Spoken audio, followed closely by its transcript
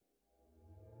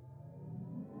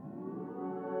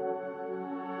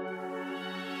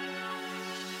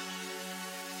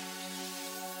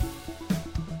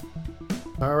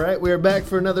All right, we are back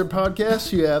for another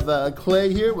podcast. You have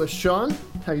Clay here with Sean.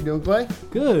 How you doing, Clay?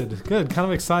 Good. Kind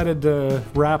of excited to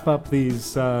wrap up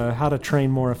these How to Train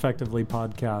More Effectively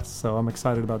podcasts. So I'm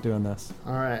excited about doing this.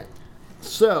 All right.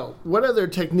 So, what other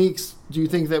techniques do you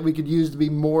think that we could use to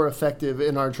be more effective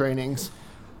in our trainings?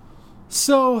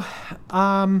 So,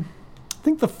 I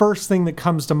think the first thing that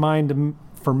comes to mind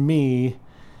for me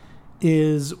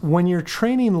is when you're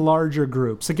training larger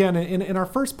groups. Again, in our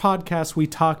first podcast, we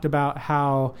talked about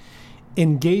how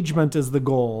engagement is the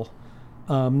goal,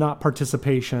 not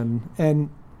participation.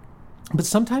 But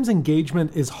sometimes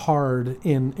engagement is hard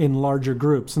in larger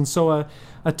groups. And so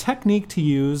a technique to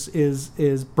use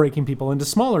is breaking people into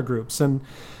smaller groups and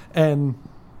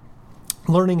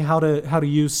learning how to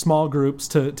use small groups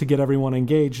to get everyone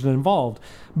engaged and involved.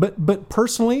 But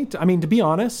personally, I mean, to be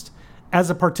honest, as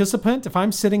a participant, if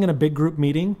I'm sitting in a big group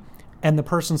meeting and the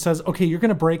person says, okay, you're going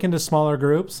to break into smaller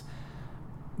groups,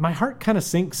 my heart kind of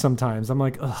sinks sometimes. I'm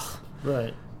like, ugh.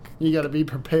 Right. You got to be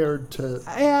prepared to...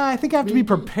 Yeah, I think I have to be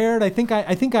prepared. I think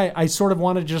I sort of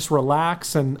want to just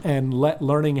relax and let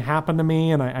learning happen to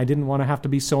me, and I didn't want to have to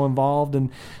be so involved.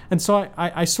 And so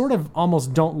I sort of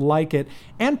almost don't like it.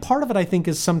 And part of it, I think,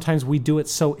 is sometimes we do it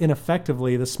so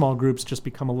ineffectively, the small groups just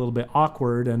become a little bit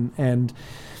awkward.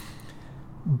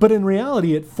 But in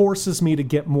reality, it forces me to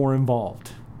get more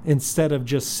involved instead of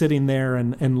just sitting there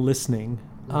and listening.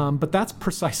 But that's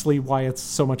precisely why it's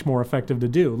so much more effective to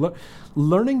do.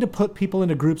 Learning to put people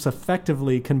into groups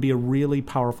effectively can be a really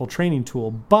powerful training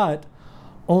tool, but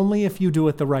only if you do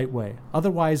it the right way.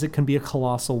 Otherwise, it can be a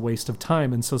colossal waste of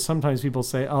time. And so sometimes people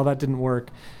say, oh, that didn't work.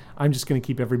 I'm just going to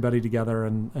keep everybody together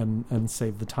and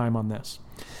save the time on this.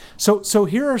 So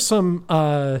here are some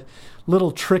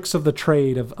little tricks of the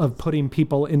trade of putting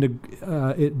people into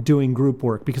doing group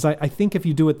work, because I think if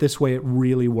you do it this way, it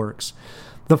really works.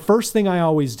 The first thing I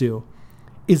always do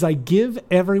is I give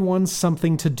everyone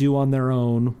something to do on their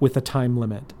own with a time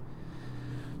limit.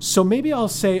 So maybe I'll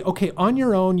say, okay, on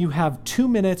your own, you have 2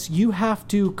 minutes. You have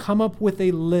to come up with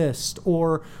a list,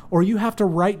 or you have to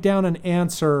write down an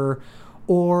answer,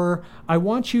 or I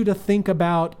want you to think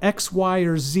about X, Y,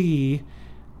 or Z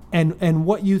and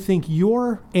what you think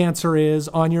your answer is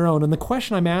on your own. And the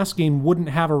question I'm asking wouldn't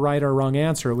have a right or wrong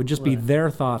answer. It would just be their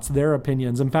thoughts, their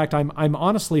opinions. In fact, I'm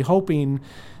honestly hoping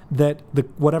that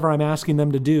whatever I'm asking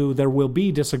them to do, there will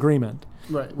be disagreement.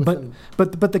 Right.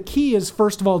 But the key is,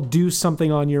 first of all, do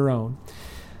something on your own.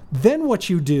 Then what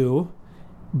you do,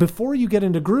 before you get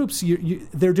into groups,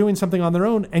 they're doing something on their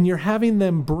own, and you're having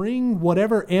them bring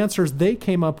whatever answers they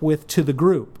came up with to the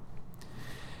group.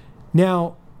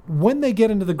 Now, when they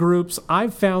get into the groups,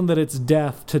 I've found that it's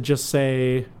death to just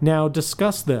say, now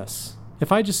discuss this.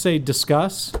 If I just say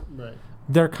discuss, right,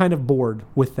 they're kind of bored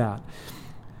with that.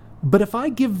 But if I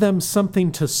give them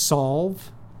something to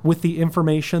solve with the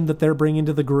information that they're bringing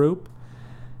to the group,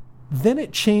 then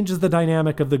it changes the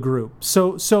dynamic of the group.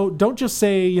 So don't just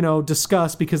say,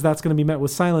 discuss, because that's going to be met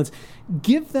with silence.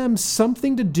 Give them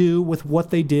something to do with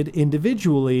what they did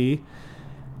individually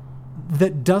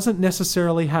that doesn't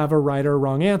necessarily have a right or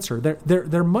wrong answer.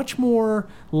 They're much more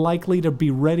likely to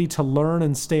be ready to learn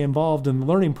and stay involved in the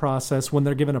learning process when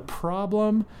they're given a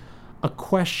problem, a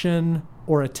question,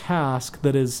 or a task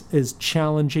that is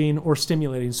challenging or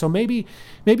stimulating. So maybe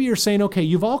you're saying, okay,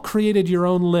 you've all created your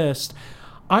own list.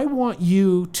 I want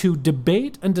you to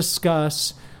debate and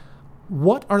discuss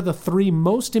what are the 3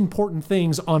 most important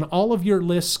things on all of your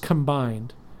lists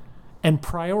combined, and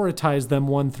prioritize them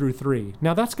 1 through 3.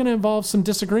 Now, that's going to involve some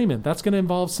disagreement. That's going to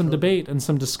involve some debate and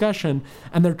some discussion,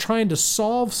 and they're trying to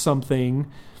solve something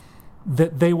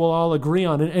that they will all agree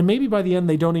on. And maybe by the end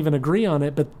they don't even agree on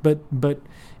it, but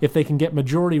if they can get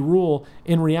majority rule,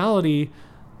 in reality,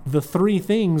 the 3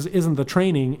 things isn't the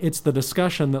training, it's the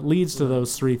discussion that leads to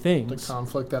those 3 things. The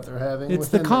conflict that they're having. It's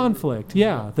the conflict,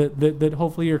 that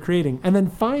hopefully you're creating. And then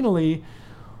finally,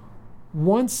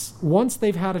 once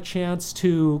they've had a chance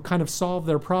to kind of solve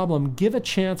their problem, give a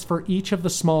chance for each of the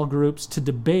small groups to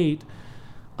debate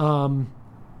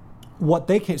what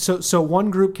they can. So one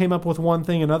group came up with one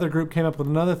thing, another group came up with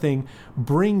another thing.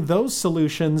 Bring those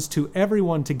solutions to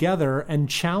everyone together and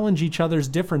challenge each other's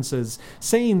differences,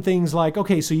 saying things like,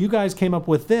 okay, so you guys came up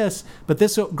with this, but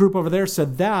this group over there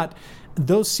said that.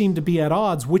 Those seem to be at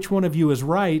odds. Which one of you is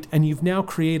right? And you've now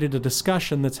created a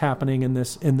discussion that's happening in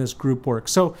this group work.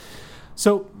 So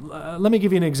let me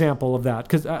give you an example of that,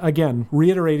 because, again,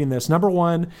 reiterating this. Number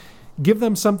 1, give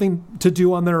them something to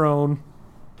do on their own.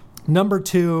 Number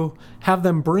 2, have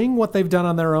them bring what they've done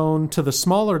on their own to the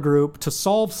smaller group to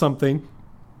solve something.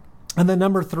 And then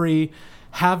number 3,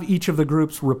 have each of the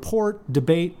groups report,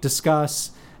 debate,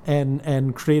 discuss,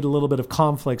 and create a little bit of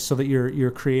conflict so that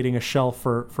you're creating a shelf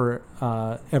for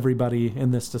everybody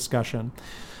in this discussion.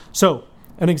 So,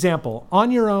 an example.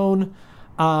 On your own,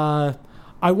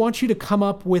 I want you to come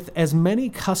up with as many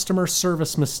customer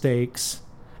service mistakes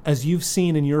as you've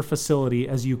seen in your facility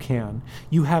as you can.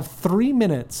 You have 3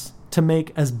 minutes to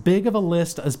make as big of a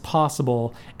list as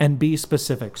possible and be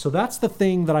specific. So that's the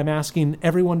thing that I'm asking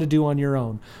everyone to do on your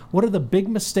own. What are the big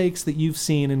mistakes that you've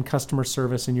seen in customer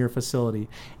service in your facility?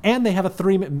 And they have a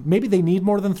 3 minute, maybe they need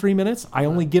more than 3 minutes. I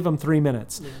only give them 3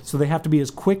 minutes. Yes. So they have to be as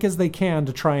quick as they can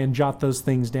to try and jot those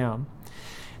things down.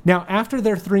 Now, after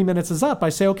their 3 minutes is up, I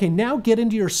say, okay, now get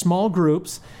into your small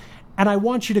groups, and I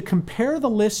want you to compare the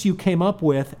lists you came up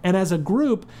with, and as a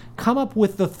group, come up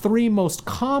with the 3 most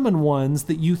common ones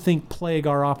that you think plague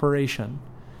our operation.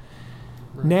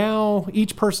 Right. Now,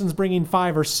 each person's bringing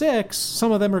 5 or 6.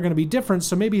 Some of them are going to be different,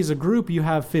 so maybe as a group you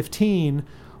have 15.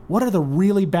 What are the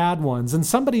really bad ones? And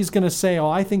somebody's going to say, oh,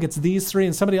 I think it's these 3,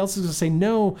 and somebody else is going to say,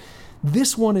 no,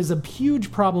 this one is a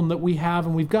huge problem that we have,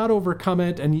 and we've got to overcome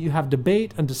it, and you have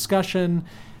debate and discussion,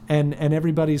 and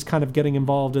everybody's kind of getting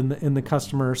involved in the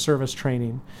customer service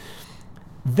training.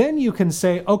 Then you can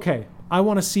say, okay, I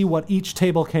want to see what each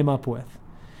table came up with.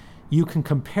 You can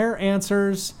compare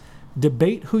answers,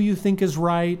 debate who you think is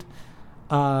right.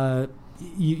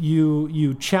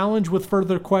 You challenge with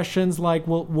further questions like,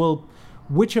 well,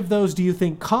 which of those do you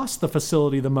think cost the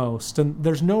facility the most? And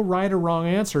there's no right or wrong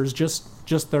answers,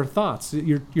 just their thoughts.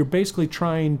 You're basically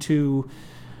trying to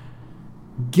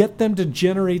get them to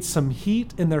generate some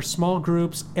heat in their small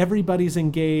groups. Everybody's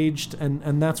engaged,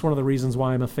 and that's one of the reasons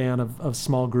why I'm a fan of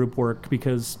small group work,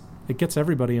 because it gets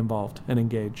everybody involved and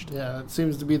engaged. Yeah, it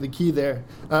seems to be the key there.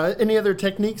 Any other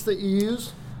techniques that you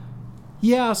use?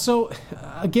 Yeah, so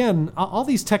again, all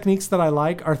these techniques that I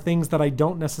like are things that I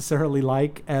don't necessarily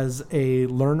like as a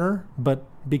learner, but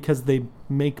because they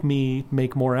make me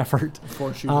make more effort.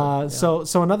 For sure. Yeah.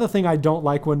 So another thing I don't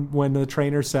like when the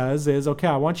trainer says is, okay,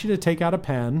 I want you to take out a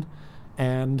pen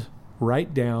and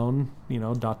write down, ...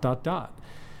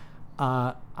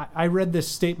 I read this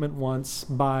statement once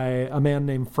by a man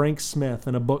named Frank Smith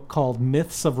in a book called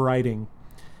Myths of Writing.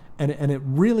 And it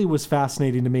really was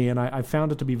fascinating to me, and I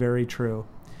found it to be very true.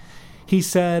 He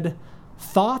said,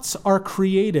 thoughts are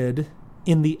created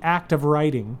in the act of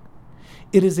writing.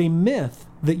 It is a myth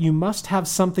that you must have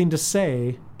something to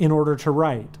say in order to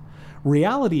write.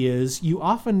 Reality is you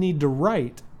often need to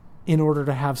write in order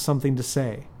to have something to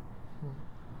say.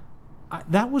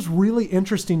 That was really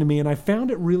interesting to me, and I found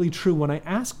it really true. When I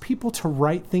ask people to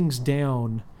write things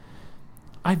down,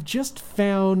 I've just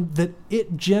found that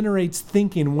it generates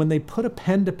thinking. When they put a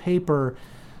pen to paper,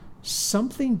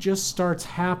 something just starts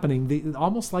happening.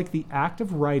 Almost like the act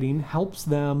of writing helps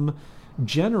them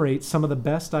generate some of the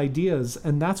best ideas.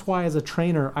 And that's why, as a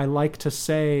trainer, I like to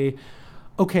say,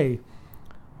 okay,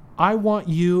 I want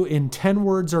you in 10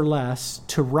 words or less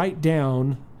to write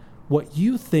down what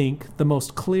you think the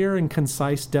most clear and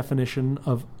concise definition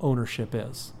of ownership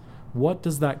is. What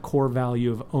does that core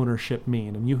value of ownership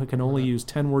mean? And you can only use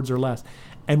 10 words or less.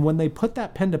 And when they put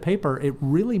that pen to paper, it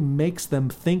really makes them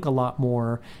think a lot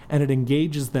more, and it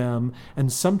engages them.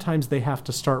 And sometimes they have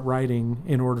to start writing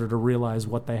in order to realize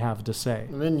what they have to say.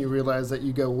 And then you realize that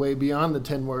you go way beyond the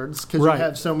 10 words because Right. you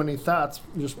have so many thoughts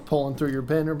just pulling through your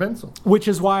pen or pencil. Which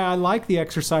is why I like the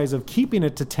exercise of keeping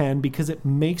it to 10, because it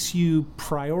makes you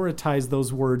prioritize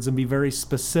those words and be very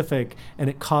specific, and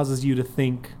it causes you to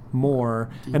think more.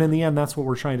 Deeper. And in the end, that's what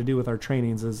we're trying to do with our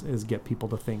trainings is get people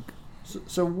to think.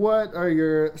 So what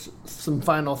are some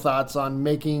final thoughts on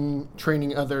making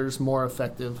training others more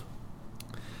effective?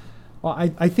 Well,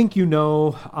 I think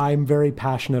I'm very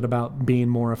passionate about being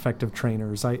more effective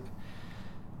trainers. I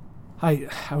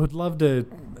would love to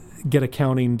get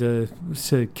accounting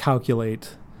to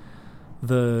calculate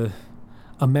the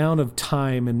amount of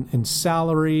time and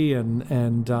salary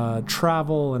and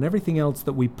travel and everything else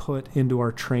that we put into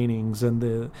our trainings, and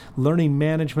the learning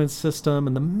management system,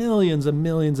 and the millions and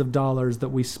millions of dollars that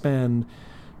we spend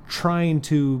trying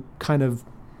to kind of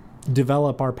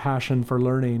develop our passion for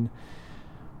learning.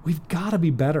 We've got to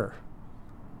be better.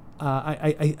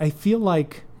 I feel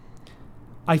like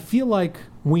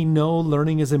we know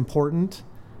learning is important,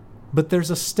 but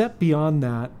there's a step beyond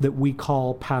that we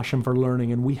call passion for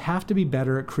learning, and we have to be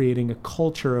better at creating a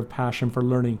culture of passion for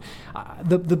learning.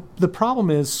 The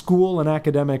problem is school and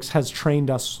academics has trained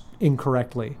us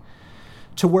incorrectly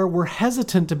to where we're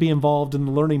hesitant to be involved in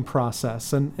the learning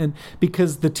process, and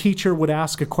because the teacher would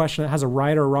ask a question that has a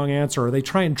right or wrong answer, or they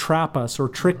try and trap us or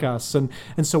trick us, and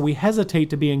so we hesitate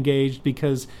to be engaged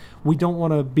because we don't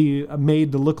want to be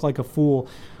made to look like a fool.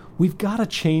 We've got to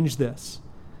change this.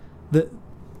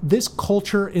 this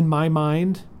culture, in my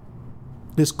mind,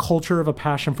 this culture of a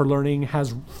passion for learning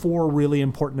has 4 really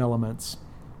important elements.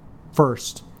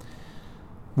 First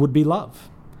would be love.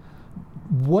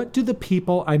 What do the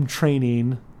people I'm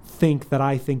training think that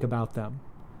I think about them?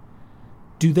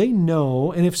 Do they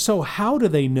know, and if so, how do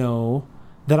they know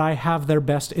that I have their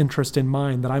best interest in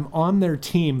mind, that I'm on their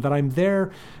team, that I'm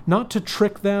there not to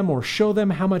trick them or show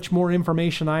them how much more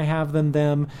information I have than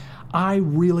them? I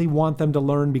really want them to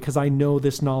learn because I know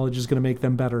this knowledge is going to make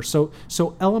them better. So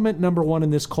element number 1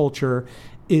 in this culture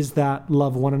is that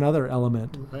love one another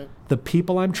element. Right. The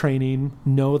people I'm training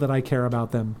know that I care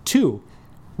about them. 2,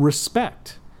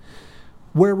 respect.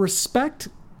 Where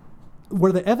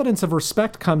the evidence of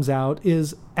respect comes out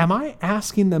is, am I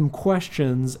asking them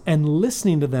questions and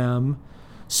listening to them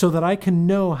so that I can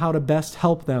know how to best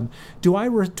help them? Do I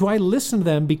listen to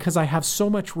them because I have so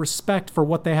much respect for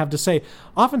what they have to say?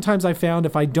 Oftentimes I found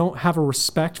if I don't have a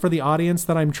respect for the audience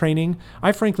that I'm training,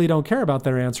 I frankly don't care about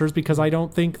their answers because I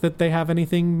don't think that they have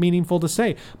anything meaningful to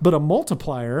say. But a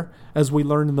multiplier, as we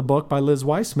learned in the book by Liz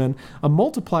Weissman, a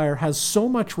multiplier has so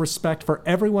much respect for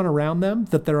everyone around them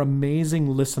that they're amazing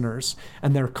listeners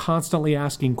and they're constantly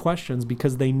asking questions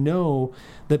because they know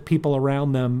that people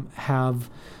around them have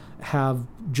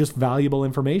just valuable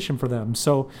information for them.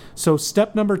 So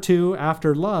step number 2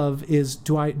 after love is,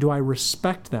 do I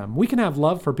respect them? We can have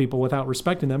love for people without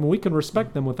respecting them, and we can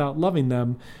respect them without loving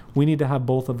them. We need to have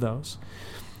both of those.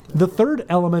 The third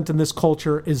element in this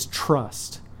culture is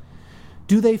trust.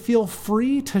 Do they feel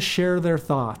free to share their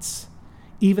thoughts,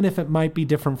 even if it might be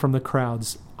different from the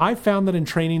crowd's? I've found that in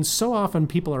training, so often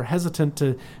people are hesitant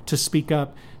to speak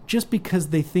up just because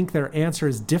they think their answer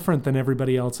is different than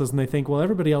everybody else's, and they think, well,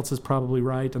 everybody else is probably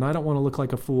right, and I don't want to look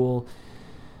like a fool.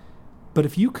 But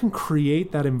if you can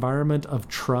create that environment of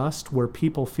trust where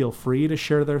people feel free to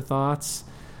share their thoughts,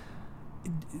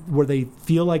 where they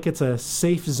feel like it's a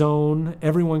safe zone,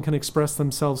 everyone can express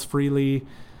themselves freely.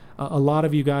 A lot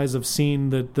of you guys have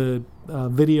seen the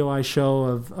video I show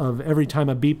of every time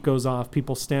a beep goes off,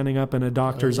 people standing up in a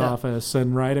doctor's office,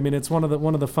 and right. I mean, it's one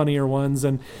of the funnier ones,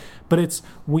 but it's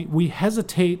we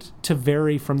hesitate to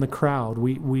vary from the crowd.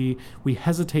 We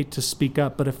hesitate to speak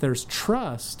up. But if there's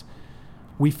trust,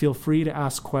 we feel free to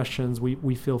ask questions.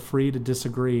 We feel free to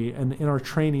disagree. And in our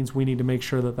trainings, we need to make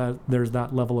sure that there's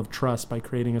that level of trust by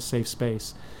creating a safe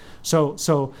space.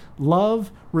 So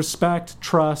love, respect,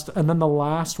 trust, and then the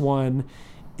last one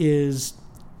is,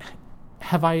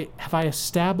 have I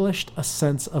established a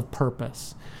sense of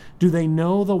purpose? Do they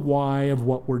know the why of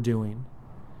what we're doing?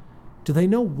 Do they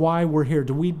know why we're here?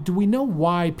 Do we know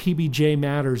why PBJ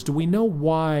matters? Do we know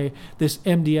why this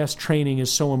MDS training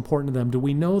is so important to them? Do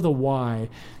we know the why?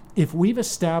 If we've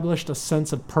established a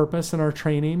sense of purpose in our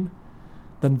training,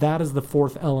 then that is the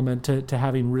 4th element to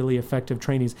having really effective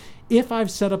trainings. If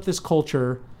I've set up this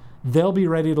culture, they'll be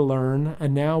ready to learn.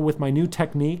 And now with my new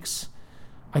techniques,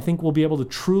 I think we'll be able to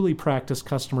truly practice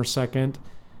customer second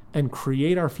and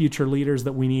create our future leaders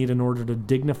that we need in order to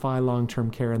dignify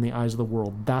long-term care in the eyes of the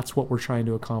world. That's what we're trying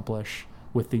to accomplish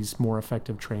with these more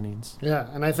effective trainings. Yeah,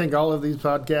 and I think all of these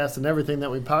podcasts and everything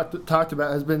that we've talked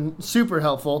about has been super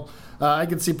helpful. I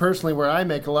can see personally where I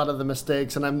make a lot of the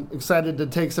mistakes, and I'm excited to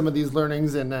take some of these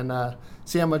learnings and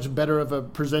see how much better of a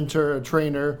presenter, a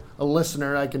trainer, a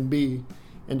listener I can be,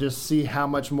 and just see how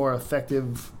much more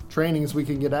effective trainings we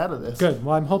can get out of this. Good.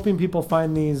 Well, I'm hoping people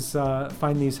find these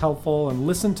helpful and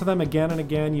listen to them again and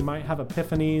again. You might have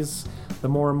epiphanies the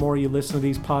more and more you listen to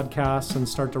these podcasts and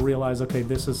start to realize, okay,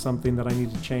 this is something that I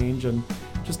need to change, and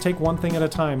just take one thing at a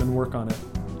time and work on it.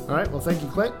 All right. Well, thank you,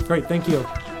 Clint. Great. Thank you.